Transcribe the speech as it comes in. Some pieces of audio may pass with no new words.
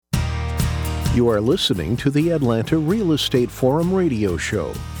You are listening to the Atlanta Real Estate Forum radio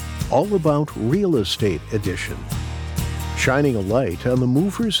show, all about real estate edition, shining a light on the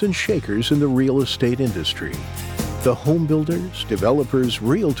movers and shakers in the real estate industry, the home builders, developers,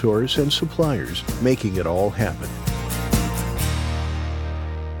 realtors, and suppliers making it all happen.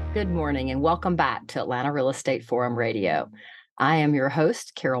 Good morning and welcome back to Atlanta Real Estate Forum Radio. I am your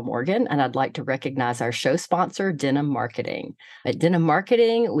host, Carol Morgan, and I'd like to recognize our show sponsor, Denim Marketing. At Denim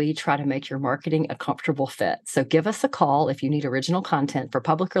Marketing, we try to make your marketing a comfortable fit. So give us a call if you need original content for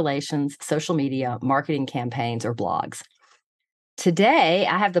public relations, social media, marketing campaigns, or blogs. Today,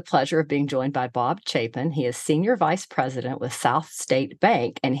 I have the pleasure of being joined by Bob Chapin. He is Senior Vice President with SouthState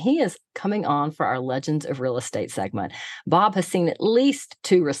Bank, and he is coming on for our Legends of Real Estate segment. Bob has seen at least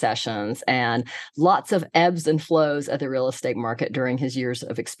 2 recessions and lots of ebbs and flows of the real estate market during his years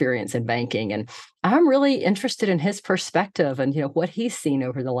of experience in banking. And I'm really interested in his perspective and what he's seen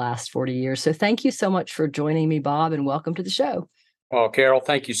over the last 40 years. So thank you so much for joining me, Bob, and welcome to the show. Well, Carol,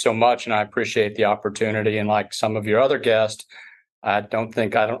 thank you so much, and I appreciate the opportunity. And like some of your other guests, I don't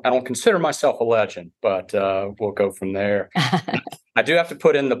consider myself a legend, but we'll go from there. I do have to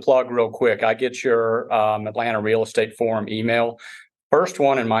put in the plug real quick. I get your Atlanta Real Estate Forum email, first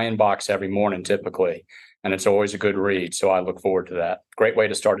one in my inbox every morning, typically, and it's always a good read. So I look forward to that. Great way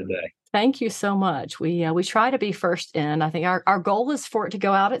to start a day. Thank you so much. We try to be first in. I think our goal is for it to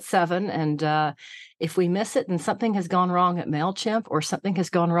go out at 7, and if we miss it, then something has gone wrong at MailChimp or something has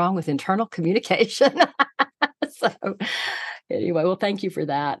gone wrong with internal communication. So. Anyway, well, thank you for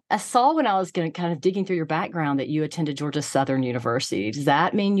that. I saw when I was kind of digging through your background that you attended Georgia Southern University. Does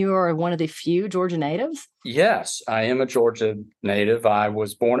that mean you are one of the few Georgia natives? Yes, I am a Georgia native. I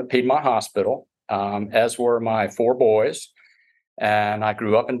was born at Piedmont Hospital, as were my 4 boys. And I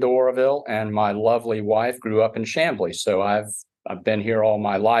grew up in Doraville, and my lovely wife grew up in Chamblee. So I've been here all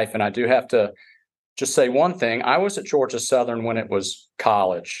my life. And I do have to just say one thing. I was at Georgia Southern when it was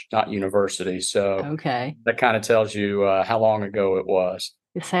college, not university. So okay, that kind of tells you how long ago it was.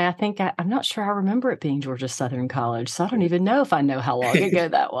 You say, I'm not sure I remember it being Georgia Southern College. So I don't even know if I know how long ago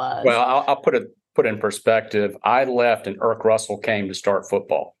that was. Well, I'll put it in perspective. I left and Irk Russell came to start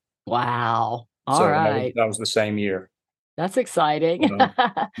football. Wow. All right. That was the same year. That's exciting.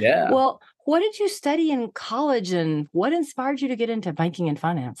 Yeah. Well, what did you study in college and what inspired you to get into banking and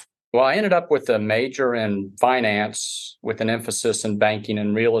finance? Well, I ended up with a major in finance with an emphasis in banking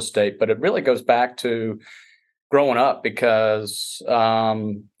and real estate, but it really goes back to growing up because,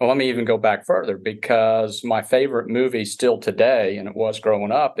 let me even go back further because my favorite movie still today, and it was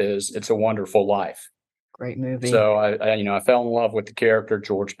growing up, is It's a Wonderful Life. Great movie. So I fell in love with the character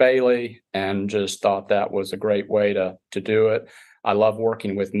George Bailey and just thought that was a great way to do it. I love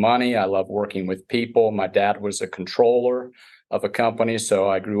working with money. I love working with people. My dad was a controller of a company, so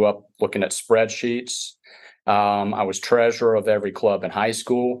I grew up looking at spreadsheets. I was treasurer of every club in high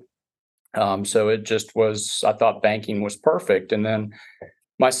school. So it just was, I thought banking was perfect. And then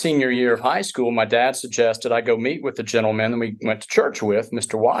my senior year of high school, my dad suggested I go meet with a gentleman that we went to church with,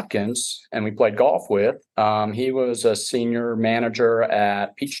 Mr. Watkins, and we played golf with. He was a senior manager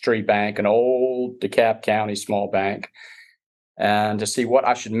at Peachtree Bank, an old DeKalb County small bank, and to see what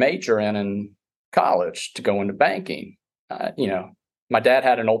I should major in college to go into banking. My dad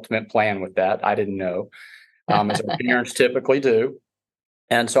had an ultimate plan with that. I didn't know, as our parents typically do.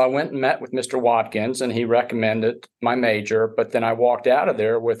 And so I went and met with Mr. Watkins, and he recommended my major. But then I walked out of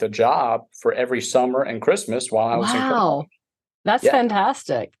there with a job for every summer and Christmas while I was in college. That's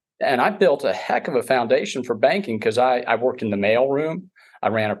fantastic. And I built a heck of a foundation for banking because I worked in the mail room. I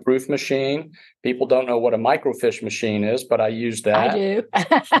ran a proof machine. People don't know what a microfiche machine is, but I used that. I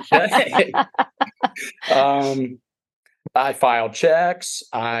do. I filed checks.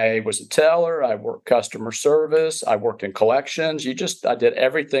 I was a teller. I worked customer service. I worked in collections. I did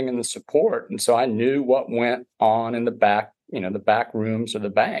everything in the support. And so I knew what went on in the back, the back rooms of the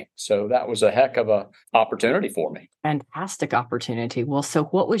bank. So that was a heck of a opportunity for me. Fantastic opportunity. Well, so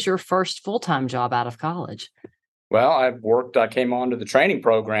what was your first full-time job out of college? Well, I came on to the training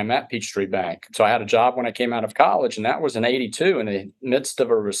program at Peachtree Bank. So I had a job when I came out of college, and that was in 82 in the midst of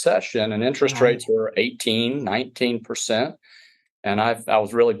a recession, and interest rates were 18, 19%. And I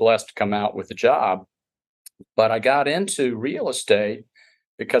was really blessed to come out with a job. But I got into real estate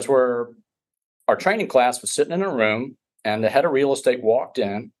because our training class was sitting in a room, and the head of real estate walked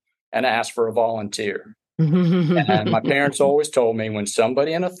in and asked for a volunteer. And my parents always told me when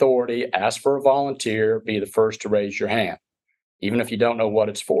somebody in authority asks for a volunteer, be the first to raise your hand, even if you don't know what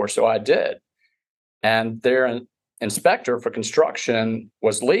it's for. So I did. And their inspector for construction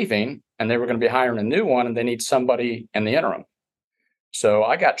was leaving, and they were going to be hiring a new one, and they need somebody in the interim. So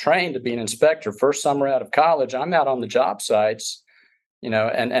I got trained to be an inspector. First summer out of college, I'm out on the job sites,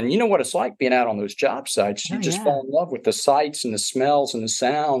 and you know what it's like being out on those job sites. You Oh, just yeah. fall in love with the sights and the smells and the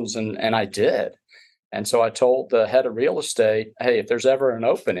sounds, and I did. And so I told the head of real estate, hey, if there's ever an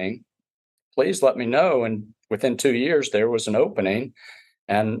opening, please let me know. And within 2 years, there was an opening,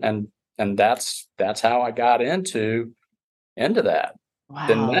 and that's how I got into that.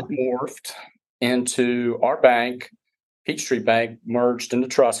 Then that Wow. morphed into our bank. Peachtree Bank merged into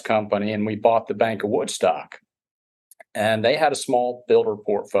trust company, and we bought the Bank of Woodstock. And they had a small builder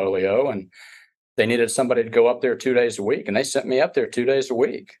portfolio, and they needed somebody to go up there 2 days a week, and they sent me up there 2 days a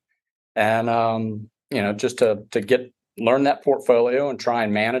week. And just to get learn that portfolio and try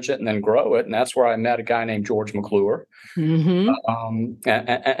and manage it and then grow it. And that's where I met a guy named George McClure, Hmm.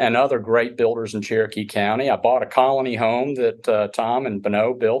 and other great builders in Cherokee County. I bought a colony home that Tom and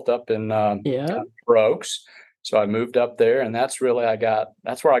Bonneau built up in Yeah. Oaks. So I moved up there, and that's where I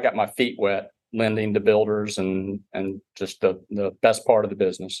got my feet wet, lending to builders and just the best part of the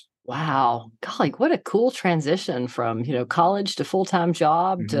business. Wow. Golly, what a cool transition from, college to full-time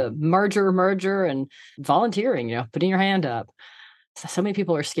job Mhm. to merger and volunteering, putting your hand up. So many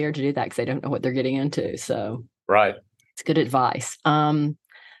people are scared to do that because they don't know what they're getting into. So Right. it's good advice. Wow.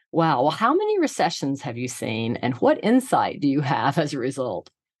 Well, how many recessions have you seen and what insight do you have as a result?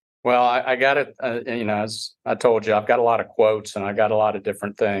 Well, I got it. As I told you, I've got a lot of quotes and I got a lot of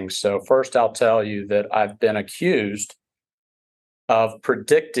different things. So first, I'll tell you that I've been accused of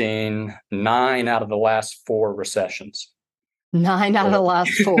predicting 9 out of the last 4 recessions. 9 out of So, the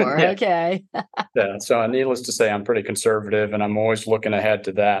last 4. yeah, Okay. yeah. So needless to say, I'm pretty conservative, and I'm always looking ahead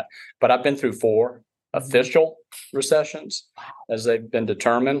to that. But I've been through 4 Mhm. official recessions Wow. as they've been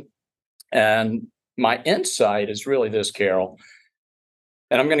determined. And my insight is really this, Carol.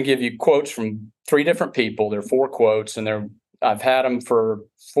 And I'm going to give you quotes from 3 different people. They're 4 quotes, and I've had them for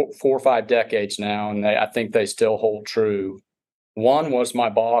 4 or 5 decades now, and I think they still hold true. One was my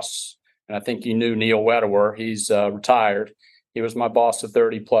boss, and I think you knew Neil Wedewer. He's retired. He was my boss of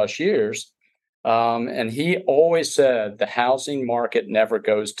 30 plus years. And he always said the housing market never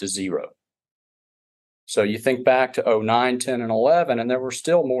goes to zero. So you think back to '09, 10, and 11, and there were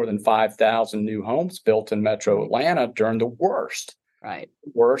still more than 5,000 new homes built in metro Right. Atlanta during the Right.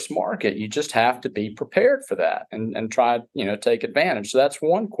 worst market. You just have to be prepared for that and try, take advantage. So that's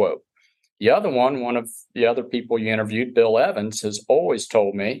one quote. The other one of the other people you interviewed, Bill Evans, has always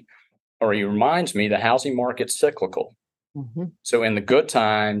told me, or he reminds me, the housing market's cyclical. Mhm. So in the good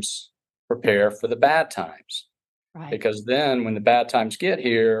times, prepare for the bad times. Right. Because then when the bad times get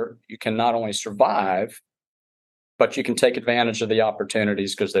here, you can not only survive, but you can take advantage of the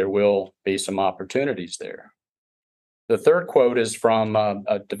opportunities because there will be some opportunities there. The third quote is from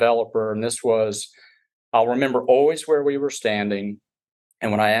a developer, and this was, I'll remember always where we were standing. And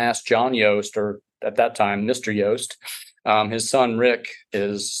when I asked John Yost, or at that time, Mr. Yost, his son Rick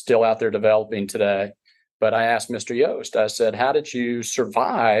is still out there developing today. But I asked Mr. Yost, I said, how did you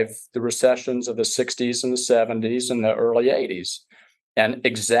survive the recessions of the 60s and the 70s and the early 80s? And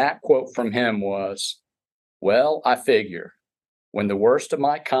exact quote from him was, well, I figure when the worst of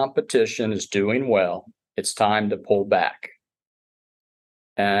my competition is doing well, it's time to pull back.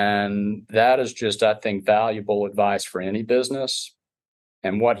 And that is just, I think, valuable advice for any business.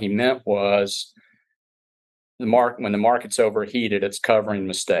 And what he meant was when the market's overheated, it's covering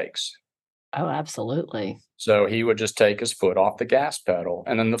mistakes. Oh, absolutely. So he would just take his foot off the gas pedal.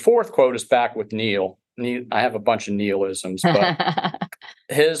 And then the fourth quote is back with Neil. I have a bunch of Neelisms, but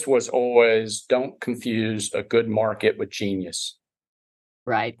his was always don't confuse a good market with genius.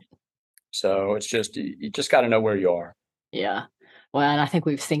 Right. So it's just, you just got to know where you are. Yeah. Well, and I think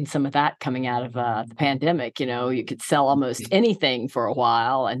we've seen some of that coming out of the pandemic. You could sell almost anything for a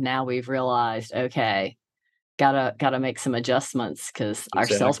while, and now we've realized, okay, gotta make some adjustments because our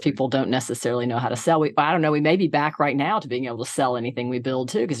Exactly. salespeople don't necessarily know how to sell. I don't know. We may be back right now to being able to sell anything we build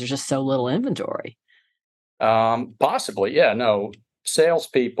too, because there's just so little inventory. Possibly. Yeah. No,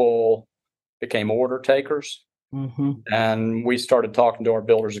 salespeople became order takers. Hmm. And we started talking to our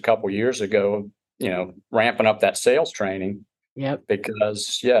builders a couple years ago, ramping up that sales training Yep.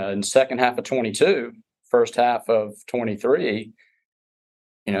 because, yeah, in second half of 22, first half of 23,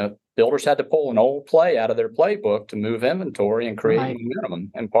 builders had to pull an old play out of their playbook to move inventory and create Right.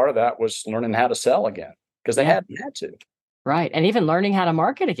 momentum. And part of that was learning how to sell again because they Yeah. hadn't had to. Right. And even learning how to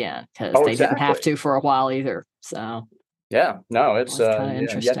market again because Oh, they didn't have exactly. to for a while either. So Yeah. No, it it's, was kind of yeah, you had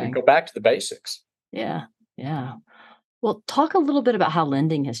to interesting. go back to the basics. Yeah. Yeah. Well, talk a little bit about how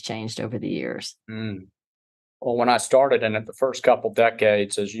lending has changed over the years. Mm. Well, when I started in it, the first couple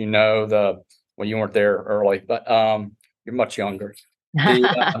decades, as you know, well, you weren't there early, but you're much younger.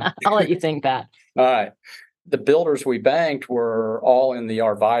 I'll let you think that. All right. The builders we banked were all in the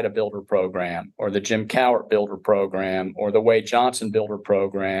Arvida Builder Program, or the Jim Cowart Builder Program, or the Wade Johnson Builder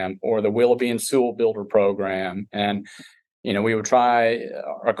Program, or the Willoughby and Sewell Builder Program. And, we would try,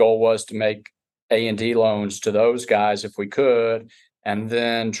 our goal was to make A&D loans to those guys if we could, and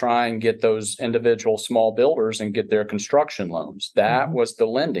then try and get those individual small builders and get their construction loans. That was the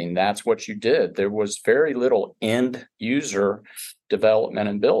lending. That's what you did. There was very little end user development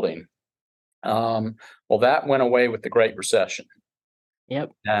and building. Well, that went away with the Great Recession.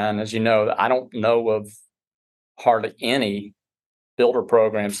 Yep. And as you know, I don't know of hardly any builder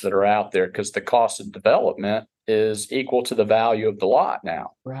programs that are out there because the cost of development is equal to the value of the lot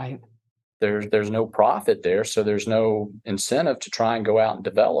now. Right. There's no profit there, so there's no incentive to try and go out and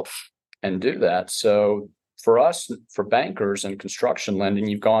develop and do that. So for us, for bankers and construction lending,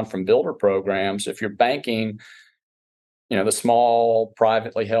 you've gone from builder programs. If you're banking, the small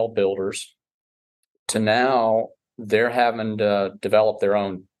privately held builders, to now they're having to develop their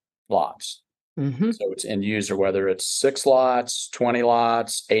own lots. So it's end user, whether it's 6 lots, 20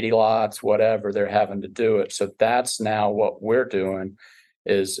 lots, 80 lots, whatever, they're having to do it. So that's now what we're doing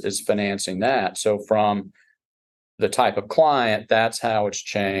is financing that. So from the type of client, that's how it's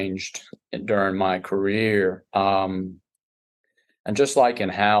changed during my career. And just like in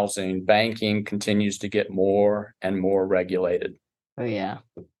housing, banking continues to get more and more regulated. Oh, yeah.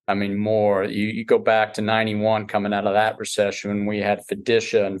 I mean, more. You go back to 91, coming out of that recession, we had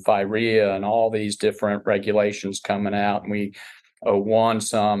FDICA and FIREA and all these different regulations coming out, and we won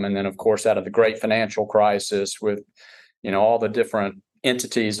some. And then, of course, out of the great financial crisis with, all the different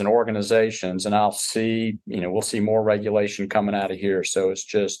entities and organizations, and we'll see more regulation coming out of here. So it's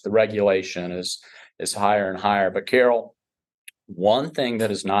just the regulation is higher and higher. But Carol, one thing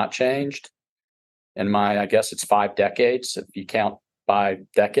that has not changed in I guess it's 5 decades, if you count by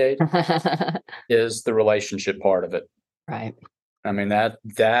decade, is the relationship part of it. Right. I mean, that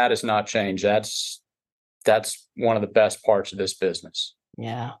has not changed. That's one of the best parts of this business.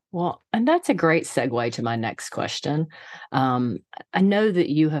 Yeah. Well, and that's a great segue to my next question. I know that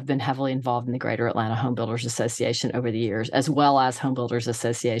you have been heavily involved in the Greater Atlanta Home Builders Association over the years, as well as Home Builders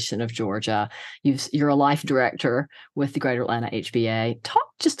Association of Georgia. You're a life director with the Greater Atlanta HBA. Talk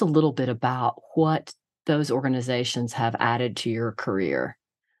just a little bit about what those organizations have added to your career.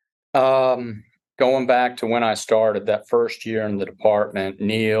 Going back to when I started that first year in the department,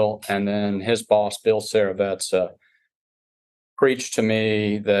 Neil and then his boss, Bill Saravetsa, preached to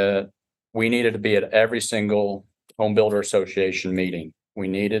me that we needed to be at every single home builder association meeting. We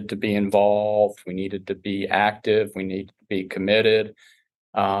needed to be involved. We needed to be active. We needed to be committed.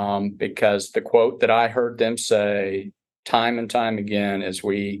 Because the quote that I heard them say time and time again is,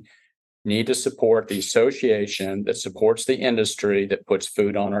 we need to support the association that supports the industry that puts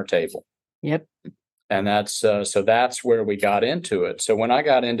food on our table. Yep. And that's where we got into it. So when I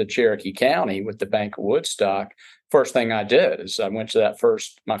got into Cherokee County with the Bank of Woodstock, first thing I did is I went to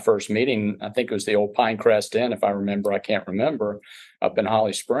my first meeting. I think it was the old Pinecrest Inn, if I remember. I can't remember, up in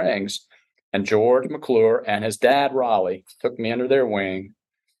Holly Springs. And George McClure and his dad, Raleigh, took me under their wing.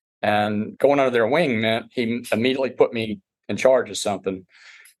 And going under their wing meant he immediately put me in charge of something.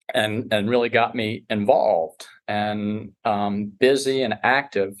 And really got me involved and busy and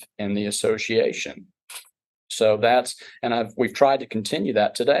active in the association. So we've tried to continue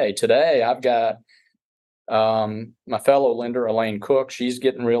that today. Today, I've got my fellow lender, Elaine Cook. She's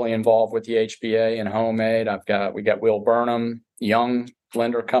getting really involved with the HBA and HomeAid. We got Will Burnham, young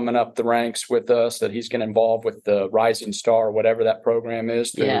lender, coming up the ranks with us, that he's getting involved with the Rising Star, whatever that program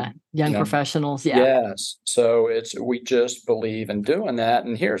is. Young professionals. Yeah. Yes. So we just believe in doing that.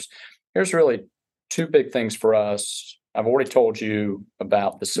 And here's really 2 big things for us. I've already told you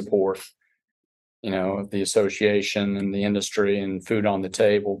about the support, of the association and the industry and food on the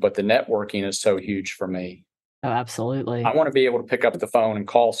table, but the networking is so huge for me. Oh, absolutely. I want to be able to pick up the phone and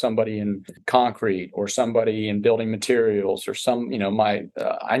call somebody in concrete or somebody in building materials or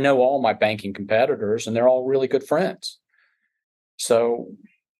I know all my banking competitors and they're all really good friends. So,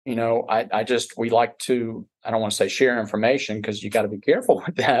 we like to, I don't want to say share information because you got to be careful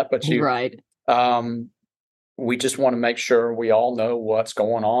with that, but right. We just want to make sure we all know what's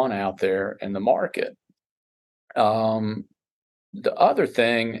going on out there in the market. The other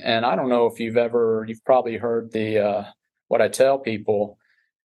thing, and I don't know if you've probably heard what I tell people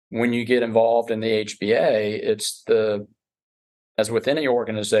when you get involved in the HBA, as with any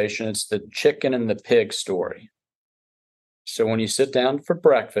organization, it's the chicken and the pig story. So when you sit down for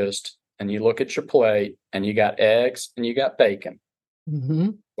breakfast and you look at your plate and you got eggs and you got bacon,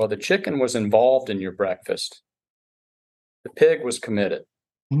 well, the chicken was involved in your breakfast. The pig was committed.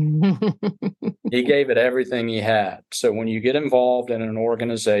 He gave it everything he had. So when you get involved in an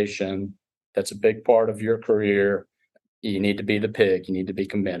organization that's a big part of your career, you need to be the pig. You need to be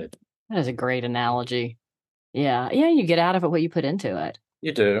committed. That is a great analogy. Yeah. Yeah, you get out of it what you put into it.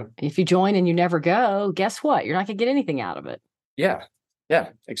 You do. If you join and you never go, guess what? You're not going to get anything out of it. Yeah. Yeah,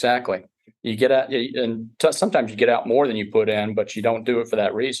 exactly. You get out, and sometimes you get out more than you put in, but you don't do it for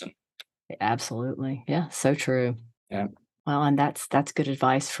that reason. Absolutely. Yeah, so true. Yeah. Well, and that's good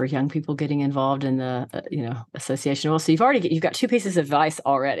advice for young people getting involved in the association. Well, so you've got two pieces of advice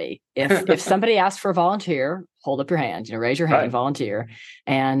already. If somebody asks for a volunteer, hold up your hand. Raise your hand, Right. volunteer,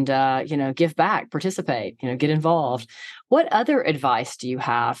 and give back, participate. Get involved. What other advice do you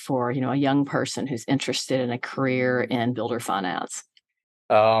have for a young person who's interested in a career in builder finance?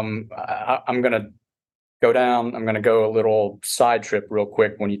 I'm going to I'm going to go a little side trip real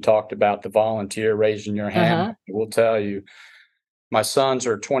quick when you talked about the volunteer raising your hand. Uh-huh. I will tell you, my sons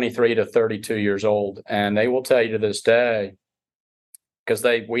are 23 to 32 years old, and they will tell you to this day, because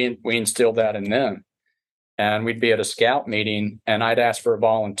we instilled that in them. And we'd be at a scout meeting, and I'd ask for a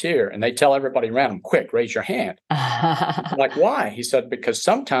volunteer, and they tell everybody around them, quick, raise your hand. I'm like, why? He said, because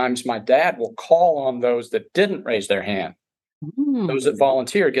sometimes my dad will call on those that didn't raise their hand. Those that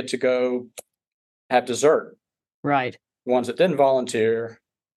volunteer get to go have dessert. Right. The ones that didn't volunteer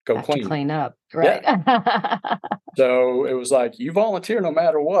go Have to clean up. Right. Yeah. So it was like, you volunteer no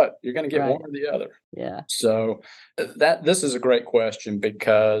matter what, you're going to get Right. one or the other. Yeah. So this is a great question,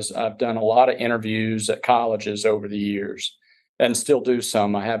 because I've done a lot of interviews at colleges over the years and still do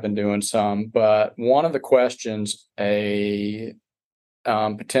some. I have been doing some, but one of the questions a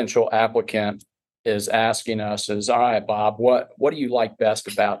potential applicant is asking us is, all right, Bob, what do you like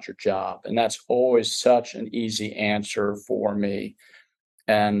best about your job? And that's always such an easy answer for me.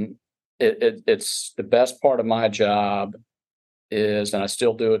 And it's the best part of my job is, and I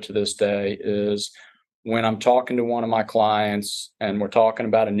still do it to this day, is when I'm talking to one of my clients and we're talking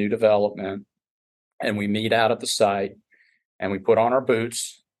about a new development, and we meet out at the site and we put on our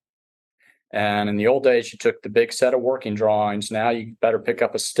boots. And in the old days, you took the big set of working drawings. Now you better pick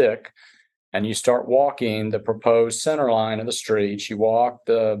up a stick and you start walking the proposed center line of the street. You walk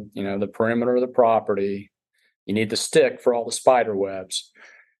the perimeter of the property. You need the stick for all the spider webs.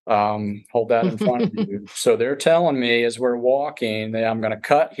 Hold that in front of you. So they're telling me as we're walking that I'm going to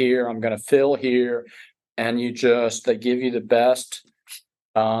cut here, I'm going to fill here, and they give you the best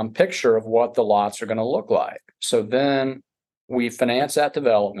picture of what the lots are going to look like. So then we finance that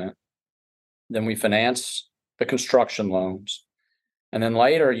development. Then we finance the construction loans. And then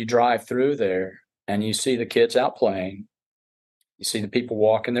later you drive through there and you see the kids out playing. You see the people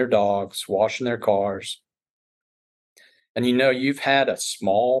walking their dogs, washing their cars. And you've had a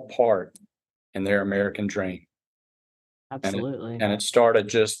small part in their American dream. Absolutely. And it started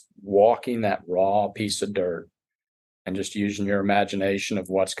just walking that raw piece of dirt and just using your imagination of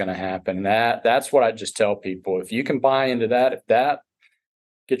what's going to happen. That's what I just tell people. If you can buy into that, if that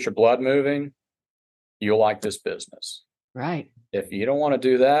gets your blood moving, you'll like this business. Right. If you don't want to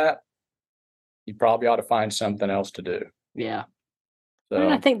do that, you probably ought to find something else to do. Yeah. So,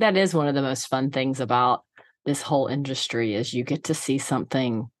 and I think that is one of the most fun things about this whole industry is you get to see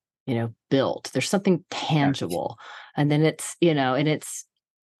something, built. There's something tangible. And then it's, and it's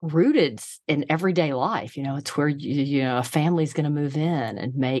rooted in everyday life. It's where, a family's going to move in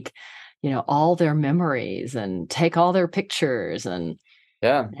and make, all their memories and take all their pictures. And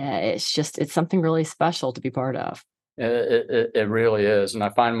it's something really special to be part of. It really is. And I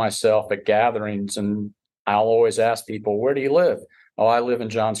find myself at gatherings and I'll always ask people, where do you live? Oh, I live in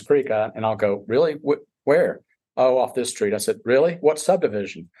Johns Creek. And I'll go, really? Where? Oh, off this street. I said, really? What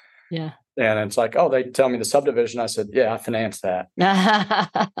subdivision? Yeah. And it's like, oh, they tell me the subdivision. I said, yeah, I financed that.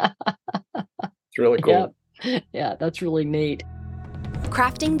 It's really cool. Yep. Yeah, that's really neat.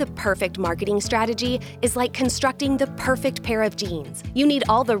 Crafting the perfect marketing strategy is like constructing the perfect pair of jeans. You need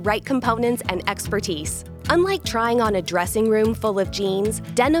all the right components and expertise. Unlike trying on a dressing room full of jeans,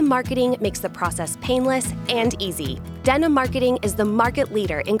 Denim Marketing makes the process painless and easy. Denim Marketing is the market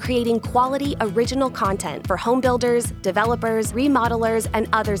leader in creating quality, original content for home builders, developers, remodelers, and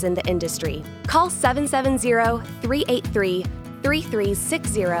others in the industry. Call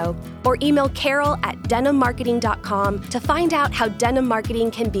 770-383-3360 or email carol@denimmarketing.com to find out how Denim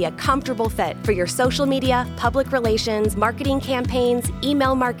Marketing can be a comfortable fit for your social media, public relations, marketing campaigns,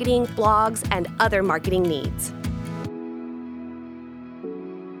 email marketing, blogs, and other marketing needs.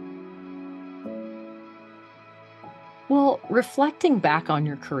 Well, reflecting back on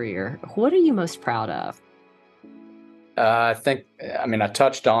your career, what are you most proud of? I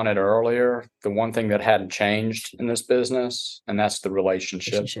touched on it earlier. The one thing that hadn't changed in this business, and that's the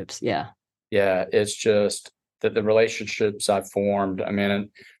relationship. Relationships, yeah. Yeah, it's just that the relationships I've formed. I mean,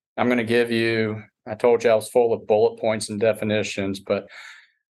 I'm going to give you, I told you I was full of bullet points and definitions, but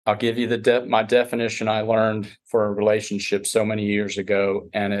I'll give you my definition I learned for a relationship so many years ago.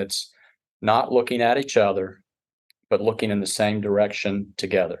 And it's not looking at each other, but looking in the same direction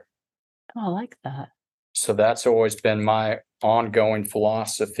together. Oh, I like that. So that's always been my ongoing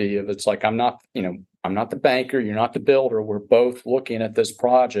philosophy of it's like, I'm not the banker, you're not the builder. We're both looking at this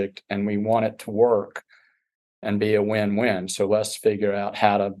project and we want it to work and be a win-win. So let's figure out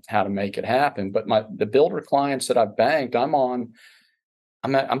how to make it happen. But the builder clients that I've banked, I'm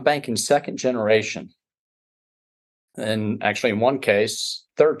banking second generation. And actually in one case,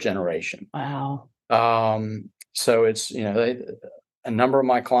 third generation. Wow. So it's, a number of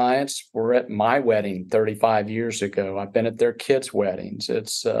my clients were at my wedding 35 years ago. I've been at their kids' weddings.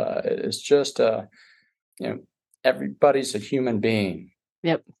 It's just, everybody's a human being.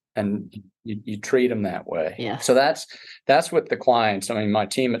 Yep. And you treat them that way. Yeah. So that's with the clients. I mean, my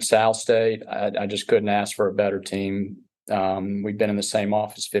team at SouthState, I just couldn't ask for a better team. We've been in the same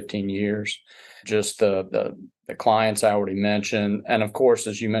office 15 years. Just the clients I already mentioned. And of course,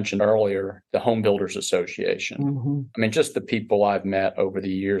 as you mentioned earlier, the Home Builders Association. Mm-hmm. I mean, just the people I've met over the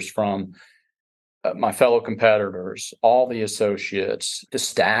years from my fellow competitors, all the associates, the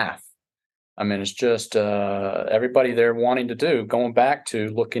staff. I mean, it's just everybody there wanting to going back to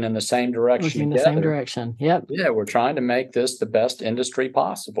looking in the same direction. Looking in the same direction. Yep. Yeah, we're trying to make this the best industry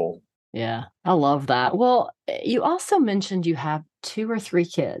possible. Yeah, I love that. Well, you also mentioned you have 2 or 3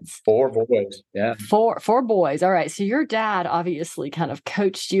 kids. 4 boys. Yeah. 4 boys. All right. So your dad obviously kind of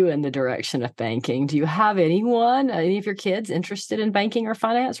coached you in the direction of banking. Do you have any of your kids interested in banking or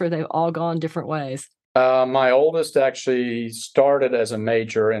finance, or they've all gone different ways? My oldest actually started as a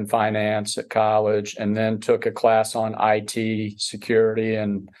major in finance at college and then took a class on IT security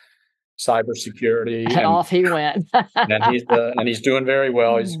and cybersecurity. And off he went. and he's doing very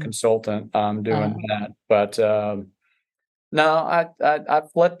well. He's a consultant doing that. But no, I've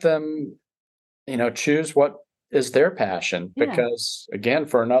let them, choose what is their passion. Yeah. Because again,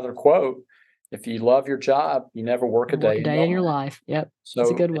 for another quote, if you love your job, you never work a day in your life. Yep. So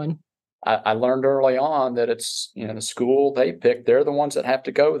that's a good one. I learned early on that it's, the school they pick, they're the ones that have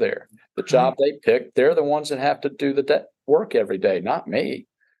to go there. The job they pick, they're the ones that have to do the work every day, not me.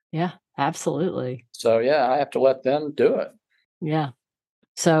 Yeah, absolutely. So, yeah, I have to let them do it. Yeah.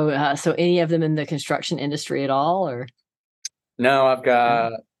 So, so any of them in the construction industry at all, or? No, I've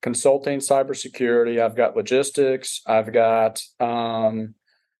got consulting, cybersecurity. I've got logistics. I've got one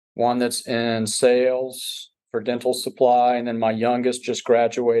that's in sales for dental supply. And then my youngest just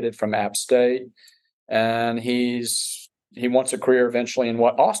graduated from App State, and he wants a career eventually in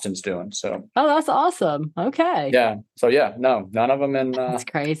what Austin's doing. So, oh, that's awesome. Okay. Yeah. So, yeah, no, none of them in. That's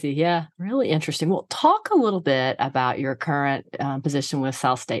crazy. Yeah. Really interesting. Well, talk a little bit about your current position with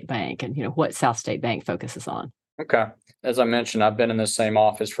SouthState Bank and, what SouthState Bank focuses on. Okay. As I mentioned, I've been in the same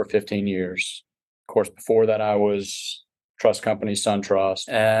office for 15 years. Of course, before that, I was trust company SunTrust,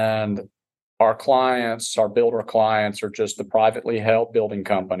 and our clients, our builder clients, are just the privately held building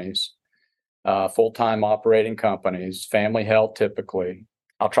companies, full-time operating companies, family held typically.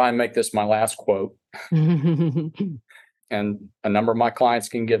 I'll try and make this my last quote. And a number of my clients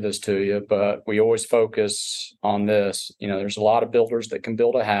can give this to you, but we always focus on this. There's a lot of builders that can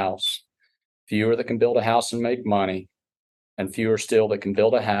build a house, fewer that can build a house and make money, and fewer still that can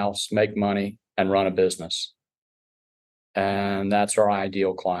build a house, make money, and run a business. And that's our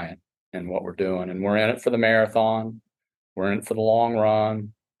ideal client and what we're doing. And we're in it for the marathon. We're in it for the long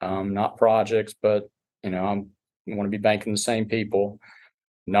run, not projects, but, I want to be banking the same people.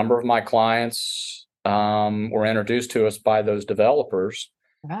 A number of my clients were introduced to us by those developers.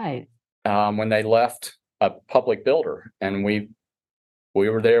 Right. When they left a public builder, and we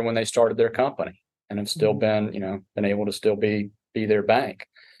were there when they started their company, and have still been able to still be their bank.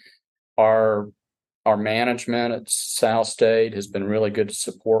 Our management at SouthState has been really good to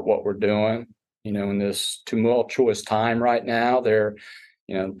support what we're doing. In this tumultuous time right now, they're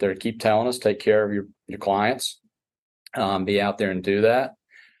keep telling us, take care of your clients, be out there and do that.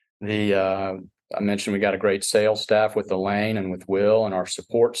 I mentioned we got a great sales staff with Elaine and with Will, and our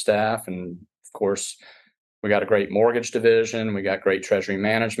support staff, and of course we got a great mortgage division. We got great treasury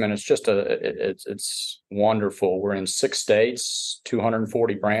management. It's just it's wonderful. We're in 6 states,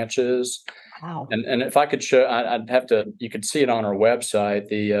 240 branches. Wow. And if I could show, I'd have to, you could see it on our website.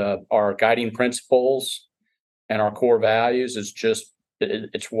 Our guiding principles and our core values is just,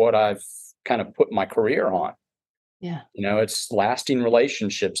 it's what I've kind of put my career on. Yeah. It's lasting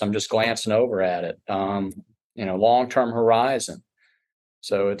relationships. I'm just glancing over at it. Long-term horizon.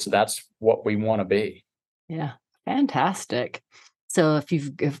 So that's what we want to be. Yeah. Fantastic. So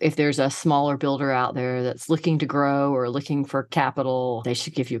if there's a smaller builder out there that's looking to grow or looking for capital, they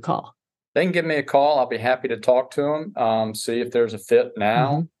should give you a call. They can give me a call. I'll be happy to talk to them, see if there's a fit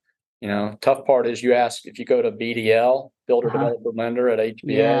now. Tough part is you ask if you go to BDL, Builder Developer Lender at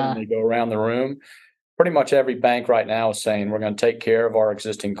HBA, and they go around the room. Pretty much every bank right now is saying we're going to take care of our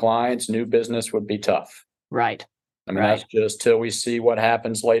existing clients. New business would be tough. Right. That's just till we see what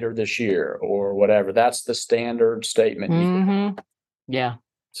happens later this year or whatever. That's the standard statement. Yeah.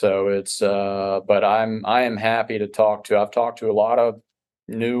 So it's, but I am happy to talk to. I've talked to a lot of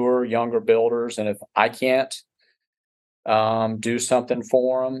newer, younger builders, and if I can't do something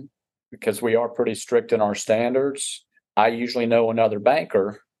for them because we are pretty strict in our standards, I usually know another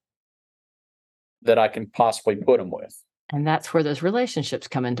banker that I can possibly put them with. And that's where those relationships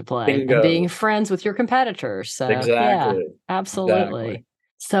come into play. Bingo. And being friends with your competitors. So, exactly. Yeah, absolutely. Exactly.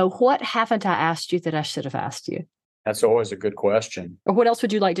 So what haven't I asked you that I should have asked you? That's always a good question. Or what else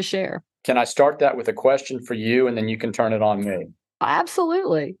would you like to share? Can I start that with a question for you and then you can turn it on me?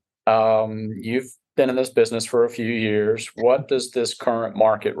 Absolutely. You've been in this business for a few years. What does this current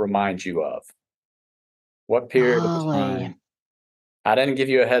market remind you of? What period of time? I didn't give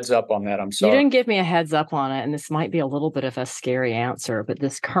you a heads up on that. I'm sorry. You didn't give me a heads up on it, and this might be a little bit of a scary answer, but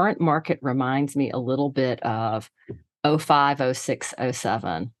this current market reminds me a little bit of 05, 06,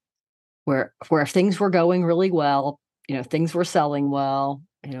 07, where things were going really well, things were selling well,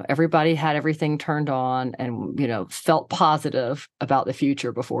 everybody had everything turned on and, felt positive about the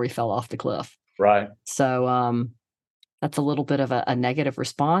future before we fell off the cliff. Right. So, that's a little bit of a negative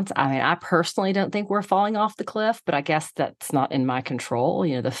response. I mean, I personally don't think we're falling off the cliff, but I guess that's not in my control.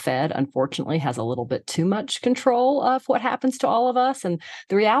 The Fed, unfortunately, has a little bit too much control of what happens to all of us. And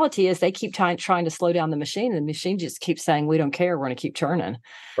the reality is they keep trying to slow down the machine, and the machine just keeps saying, we don't care, we're going to keep churning.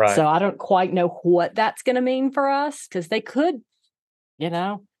 Right. So I don't quite know what that's going to mean for us, because they could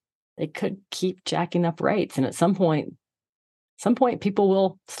keep jacking up rates. And at some point, people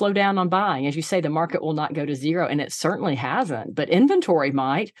will slow down on buying. As you say, the market will not go to zero, and it certainly hasn't, but inventory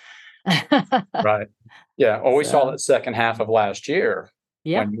might. Right. Yeah. Well, we saw that second half of last year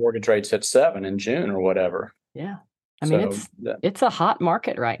when mortgage rates hit 7 in June or whatever. Yeah. I mean, it's a hot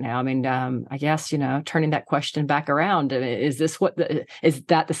market right now. I mean, I guess, turning that question back around, is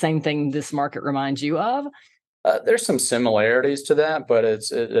that the same thing this market reminds you of? There's some similarities to that, but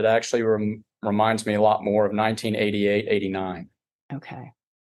it actually reminds me a lot more of 1988, 89. Okay.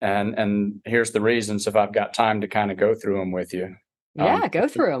 And here's the reasons if I've got time to kind of go through them with you. Yeah, go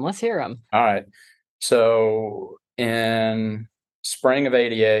through them. Let's hear them. All right. So in spring of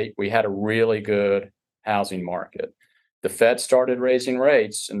 88, we had a really good housing market. The Fed started raising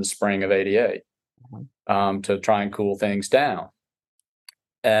rates in the spring of 88 to try and cool things down.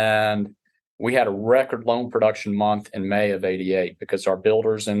 And we had a record loan production month in May of 88 because our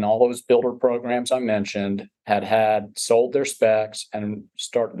builders and all those builder programs I mentioned had sold their specs and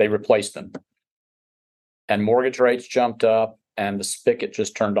they replaced them. And mortgage rates jumped up and the spigot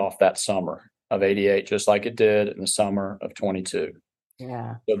just turned off that summer of 88, just like it did in the summer of 22.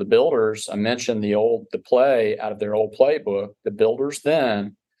 Yeah. So the builders, I mentioned the play out of their old playbook, the builders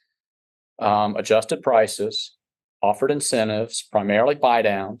then adjusted prices, offered incentives, primarily buy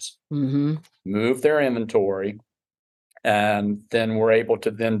downs, moved their inventory, and then were able to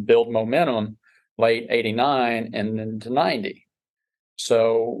then build momentum late 89 and into 90.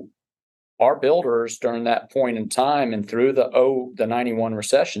 So our builders during that point in time and through the 91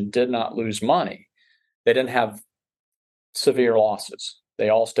 recession did not lose money. They didn't have severe losses. They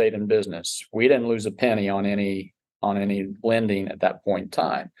all stayed in business. We didn't lose a penny on any lending at that point in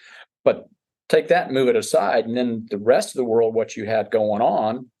time. But take that and move it aside, and then the rest of the world, what you had going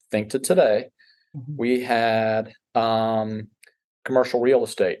on, think to today, we had commercial real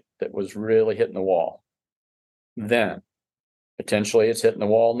estate that was really hitting the wall. Then, potentially it's hitting the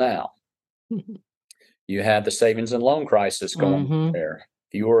wall now. You had the savings and loan crisis going there.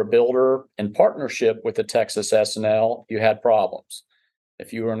 If you were a builder in partnership with the Texas S&L, you had problems.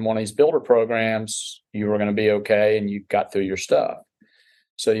 If you were in one of these builder programs, you were going to be okay and you got through your stuff.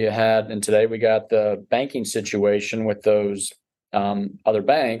 So you had, and today we got the banking situation with those other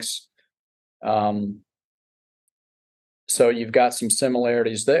banks. So you've got some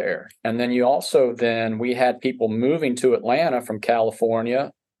similarities there. And then we had people moving to Atlanta from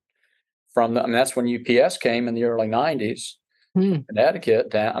California that's when UPS came in the early 90s,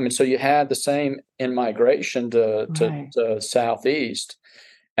 Connecticut down. I mean, so you had the same in-migration to Southeast.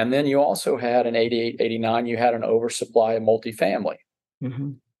 And then you also had in 88, 89, you had an oversupply of multifamily.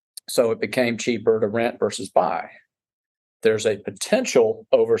 Mm-hmm. So it became cheaper to rent versus buy. There's a potential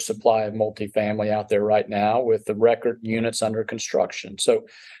oversupply of multifamily out there right now with the record units under construction. So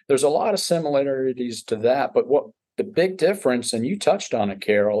there's a lot of similarities to that. But what the big difference, and you touched on it,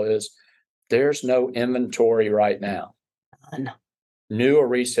 Carol, is there's no inventory right now. None. New or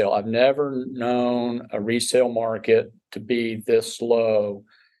resale. I've never known a resale market to be this low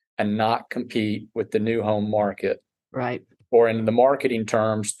and not compete with the new home market. Right. Or in the marketing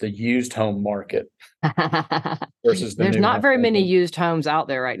terms, the used home market versus the There's new not home very many market. used homes out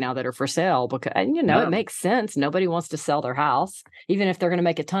there right now that are for sale because, and No. it makes sense. Nobody wants to sell their house, even if they're going to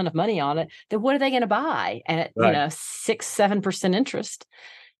make a ton of money on it. Then what are they going to buy? And at, Right. 6-7% interest,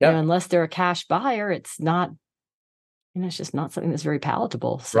 Yeah. unless they're a cash buyer, it's not, it's just not something that's very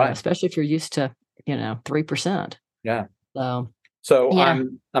palatable. So Right. especially if you're used to, 3%. Yeah. So yeah.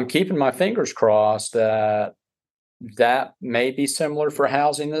 I'm keeping my fingers crossed that may be similar for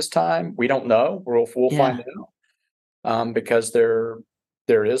housing this time. We don't know. We'll find out. Because there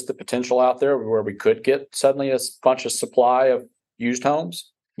is the potential out there where we could get suddenly a bunch of supply of used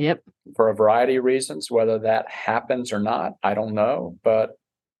homes. Yep. For a variety of reasons. Whether that happens or not, I don't know. But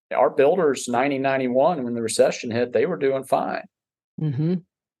our builders, 1991, when the recession hit, they were doing fine. Mm-hmm.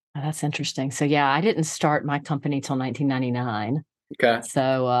 Oh, that's interesting. So I didn't start my company till 1999. Okay.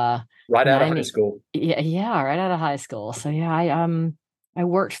 So right out of high school. Yeah, right out of high school. So I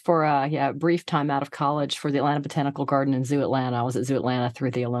worked for a brief time out of college for the Atlanta Botanical Garden and Zoo Atlanta. I was at Zoo Atlanta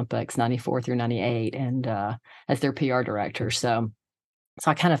through the Olympics, 94 through 98, and as their PR director. So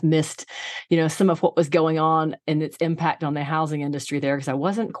I kind of missed, some of what was going on and its impact on the housing industry there because I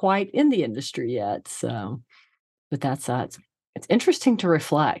wasn't quite in the industry yet. So, but that's it's interesting to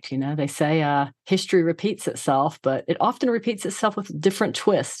reflect. They say history repeats itself, but it often repeats itself with different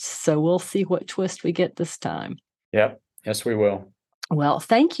twists. So we'll see what twist we get this time. Yep. Yes, we will. Well,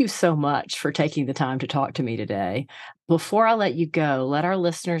 thank you so much for taking the time to talk to me today. Before I let you go, let our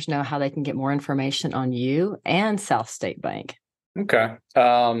listeners know how they can get more information on you and SouthState Bank. Okay.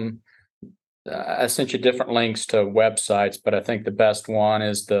 I sent you different links to websites, but I think the best one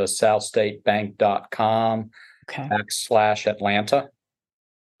is the southstatebank.com /Atlanta,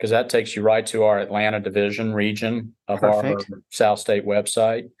 because that takes you right to our Atlanta region of Perfect. our South State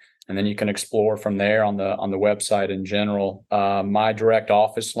website. And then you can explore from there on the website in general. My direct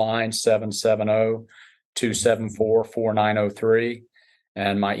office line, 770-274-4903.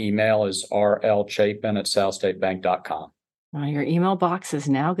 And my email is rlchapin@southstatebank.com. Well, your email box is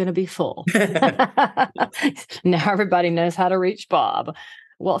now going to be full. Now everybody knows how to reach Bob.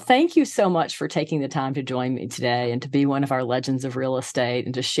 Well, thank you so much for taking the time to join me today and to be one of our legends of real estate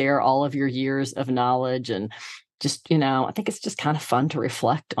and to share all of your years of knowledge. And just, I think it's just kind of fun to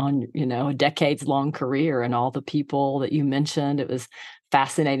reflect on, a decades-long career and all the people that you mentioned. It was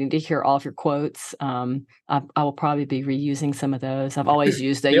fascinating to hear all of your quotes. I will probably be reusing some of those. I've always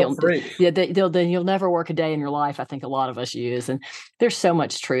used them. You'll never work a day in your life, I think a lot of us use. And there's so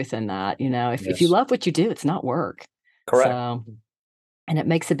much truth in that. If you love what you do, it's not work. Correct. So, and it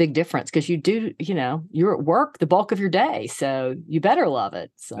makes a big difference because you do, you're at work the bulk of your day. So you better love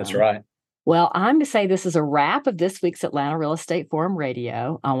it. So. That's right. Well, I'm to say this is a wrap of this week's Atlanta Real Estate Forum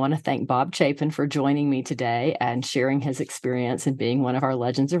Radio. I want to thank Bob Chapin for joining me today and sharing his experience and being one of our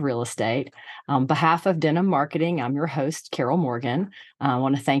legends of real estate. On behalf of Denim Marketing, I'm your host, Carol Morgan. I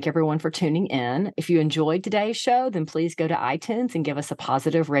want to thank everyone for tuning in. If you enjoyed today's show, then please go to iTunes and give us a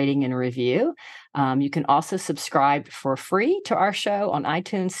positive rating and review. You can also subscribe for free to our show on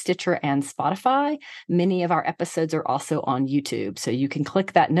iTunes, Stitcher, and Spotify. Many of our episodes are also on YouTube, so you can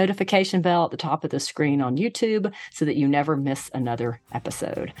click that notification bell at the top of the screen on YouTube so that you never miss another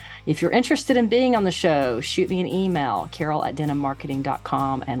episode. If you're interested in being on the show, shoot me an email,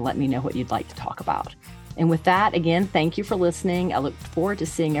 carol@denimmarketing.com, and let me know what you'd like to talk about. And with that, again, thank you for listening. I look forward to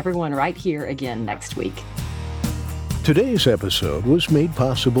seeing everyone right here again next week. Today's episode was made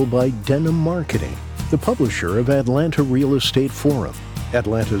possible by Denim Marketing, the publisher of Atlanta Real Estate Forum,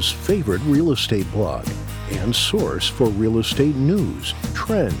 Atlanta's favorite real estate blog, and source for real estate news,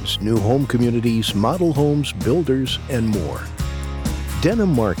 trends, new home communities, model homes, builders, and more.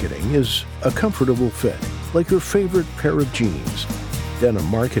 Denim Marketing is a comfortable fit, like your favorite pair of jeans. Denim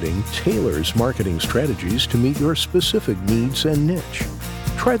Marketing tailors marketing strategies to meet your specific needs and niche.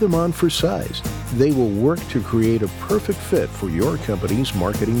 Try them on for size. They will work to create a perfect fit for your company's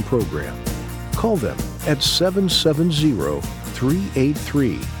marketing program. Call them at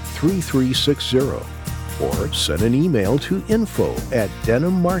 770-383-3360 or send an email to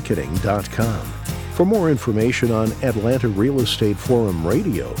info@denimmarketing.com. For more information on Atlanta Real Estate Forum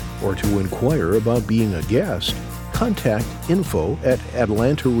Radio or to inquire about being a guest, contact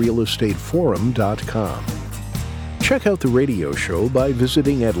info@atlantarealestateforum.com. Check out the radio show by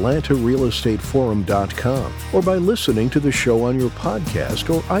visiting atlantarealestateforum.com or by listening to the show on your podcast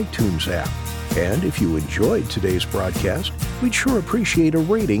or iTunes app. And if you enjoyed today's broadcast, we'd sure appreciate a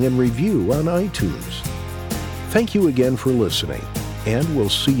rating and review on iTunes. Thank you again for listening, and we'll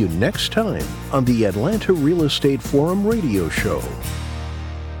see you next time on the Atlanta Real Estate Forum radio show.